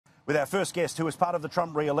with our first guest, who is part of the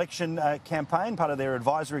Trump re-election campaign, part of their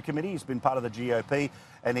advisory committee. He's been part of the GOP,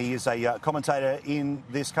 and he is a commentator in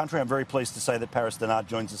this country. I'm very pleased to say that Paris Dennard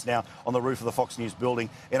joins us now on the roof of the Fox News building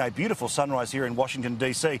in a beautiful sunrise here in Washington,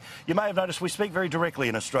 D.C. You may have noticed we speak very directly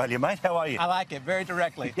in Australia, mate. How are you? I like it, very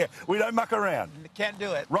directly. Yeah, we don't muck around. Can't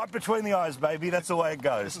do it. Right between the eyes, baby. That's the way it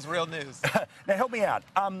goes. This is real news. Now, help me out.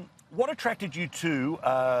 What attracted you to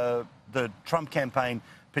the Trump campaign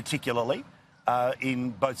particularly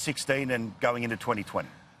in both 2016 and going into 2020?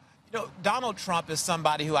 You know, Donald Trump is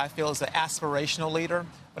somebody who I feel is an aspirational leader,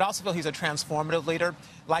 but I also feel he's a transformative leader.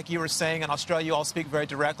 Like you were saying, in Australia, you all speak very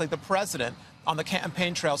directly. The president on the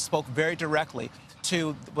campaign trail spoke very directly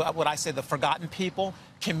to what I say the forgotten people,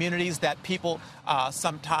 communities that people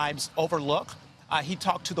sometimes overlook. He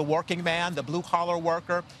talked to the working man, the blue-collar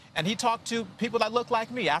worker, and he talked to people that look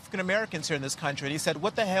like me, African-Americans here in this country. And he said,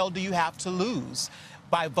 what the hell do you have to lose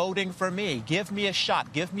by voting for me? Give me a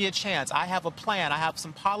shot. Give me a chance. I have a plan. I have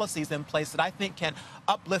some policies in place that I think can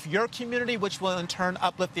uplift your community, which will in turn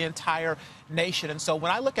uplift the entire nation. And so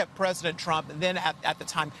when I look at President Trump, and then at the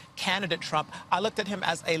time candidate Trump, I looked at him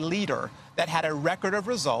as a leader that had a record of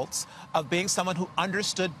results, of being someone who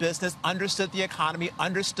understood business, understood the economy,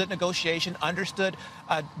 understood negotiation, understood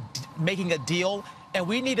making a deal. And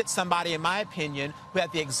we needed somebody, in my opinion, who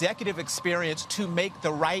had the executive experience to make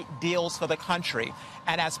the right deals for the country.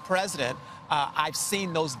 And as president, I've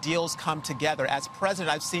seen those deals come together. As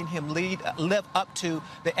president, I've seen him live up to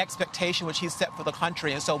the expectation which he set for the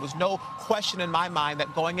country. And so there was no question in my mind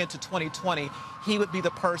that going into 2020, he would be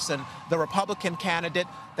the person, the Republican candidate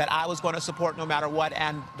that I was going to support no matter what,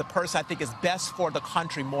 and the person I think is best for the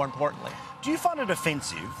country, more importantly. Do you find it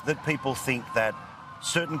offensive that people think that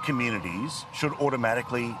certain communities should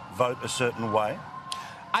automatically vote a certain way?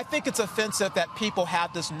 I think it's offensive that people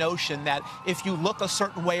have this notion that if you look a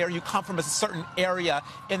certain way or you come from a certain area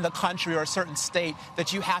in the country or a certain state,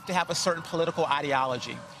 that you have to have a certain political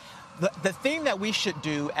ideology. The thing that we should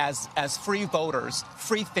do as free voters,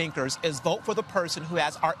 free thinkers, is vote for the person who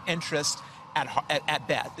has our interest at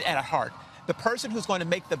heart. The person who's going to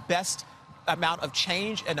make the best amount of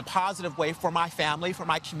change in a positive way for my family, for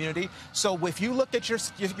my community. So if you look at your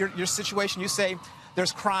situation, you say,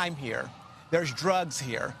 there's crime here, there's drugs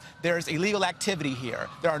here, there's illegal activity here,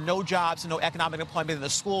 there are no jobs, no economic employment, and the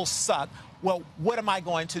schools suck. Well, what am I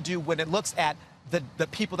going to do when it looks at the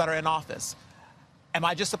people that are in office? Am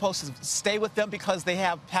I just supposed to stay with them because they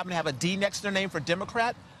happen to have a D next to their name for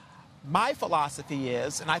Democrat? My philosophy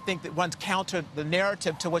is, and I think that runs counter the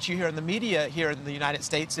narrative to what you hear in the media here in the United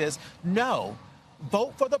States, is no.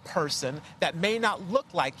 Vote for the person that may not look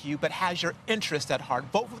like you but has your interest at heart.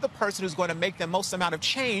 Vote for the person who's going to make the most amount of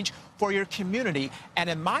change for your community. And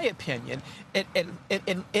in my opinion,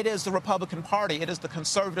 it is the Republican Party, it is the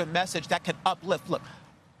conservative message that can uplift. Look,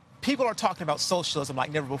 people are talking about socialism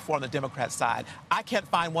like never before on the Democrat side. I can't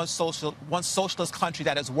find one socialist country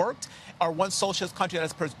that has worked or one socialist country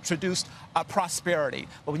that has produced prosperity.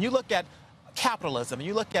 But when you look at capitalism and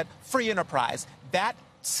you look at free enterprise, that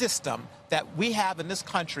system that we have in this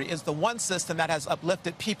country is the one system that has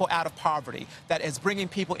uplifted people out of poverty, that is bringing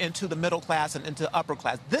people into the middle class and into the upper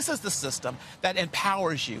class. This is the system that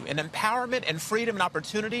empowers you. And empowerment and freedom and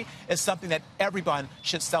opportunity is something that everyone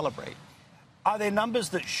should celebrate. Are there numbers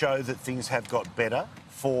that show that things have got better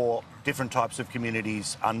for different types of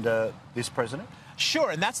communities under this president?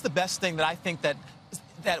 Sure, and that's the best thing that I think that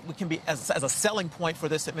we can be as a selling point for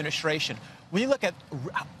this administration. When you look at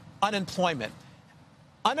unemployment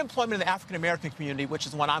in the African-American community, which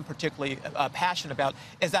is one I'm particularly passionate about,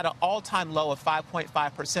 is at an all-time low of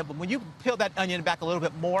 5.5%. But when you peel that onion back a little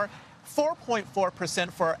bit more,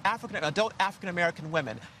 4.4% for adult African-American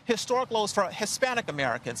women, historic lows for Hispanic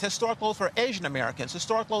Americans, historic lows for Asian Americans,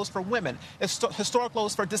 historic lows for women, historic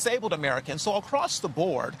lows for disabled Americans. So across the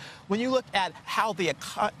board, when you look at how the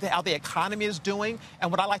economy is doing,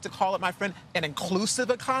 and what I like to call it, my friend, an inclusive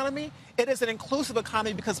economy, it is an inclusive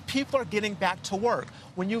economy because people are getting back to work.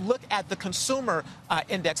 When you look at the consumer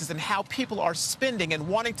indexes and how people are spending and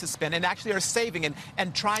wanting to spend and actually are saving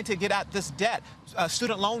and trying to get out this debt,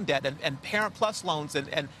 student loan debt and Parent Plus loans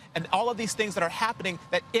and all of these things that are happening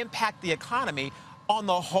that impact the economy, on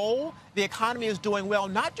the whole, the economy is doing well,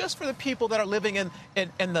 not just for the people that are living in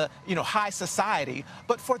the high society,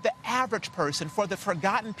 but for the average person, for the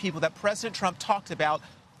forgotten people that President Trump talked about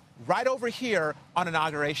right over here on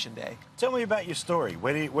Inauguration Day. Tell me about your story.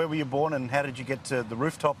 Where were you born and how did you get to the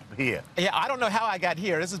rooftop here? Yeah, I don't know how I got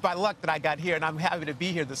here. This is by luck that I got here, and I'm happy to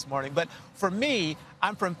be here this morning. But for me,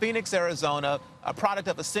 I'm from Phoenix, Arizona, a product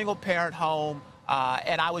of a single-parent home,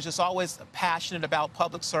 and I was just always passionate about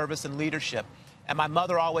public service and leadership. And my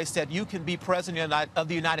mother always said, you can be president of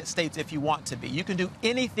the United States if you want to be. You can do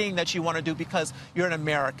anything that you want to do because you're an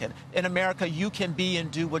American. In America, you can be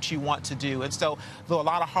and do what you want to do. And so through a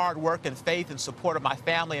lot of hard work and faith and support of my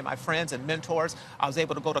family and my friends and mentors, I was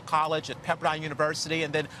able to go to college at Pepperdine University.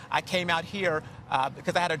 And then I came out here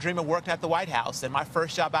because I had a dream of working at the White House. And my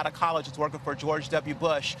first job out of college was working for George W.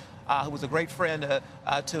 Bush, who was a great friend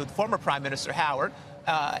to former Prime Minister Howard.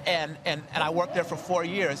 And I worked there for 4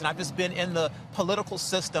 years, and I've just been in the political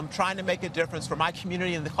system trying to make a difference for my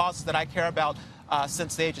community and the causes that I care about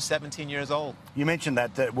since the age of 17 years old. You mentioned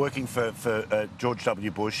that working for George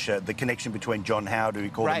W. Bush, the connection between John Howard, who he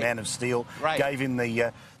called a man of steel, gave him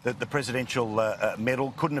the presidential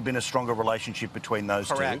medal. Couldn't have been a stronger relationship between those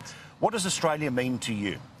two. What does Australia mean to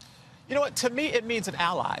you? You know what? To me, it means an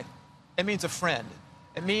ally. It means a friend.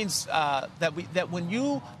 It means that when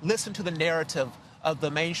you listen to the narrative of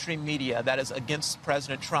the mainstream media that is against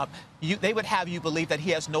President Trump, they would have you believe that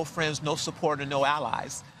he has no friends, no support, and no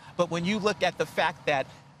allies. But when you look at the fact that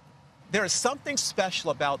there is something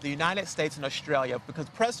special about the United States and Australia, because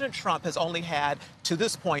President Trump has only had, to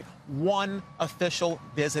this point, one official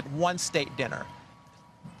visit, one state dinner.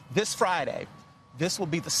 This Friday, this will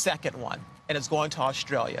be the second one, and it's going to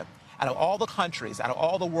Australia. Out of all the countries, out of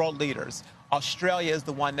all the world leaders, Australia is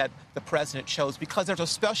the one that the president chose because there's a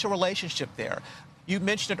special relationship there. You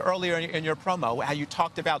mentioned it earlier in your promo, how you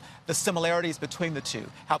talked about the similarities between the two,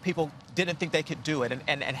 how people didn't think they could do it,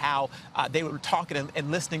 and how they were talking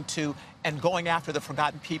and listening to and going after the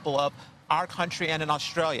forgotten people of our country and in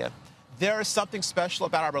Australia. There is something special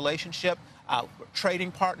about our relationship,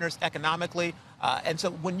 trading partners economically. And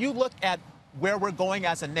so when you look at where we're going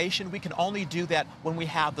as a nation, we can only do that when we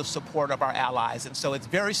have the support of our allies. And so it's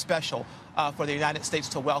very special for the United States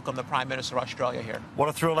to welcome the Prime Minister of Australia here. What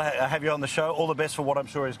a thrill to have you on the show. All the best for what I'm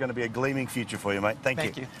sure is going to be a gleaming future for you, mate.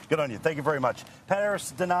 Thank you. Good on you. Thank you very much.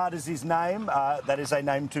 Paris Dennard is his name. That is a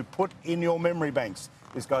name to put in your memory banks.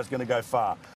 This guy's going to go far.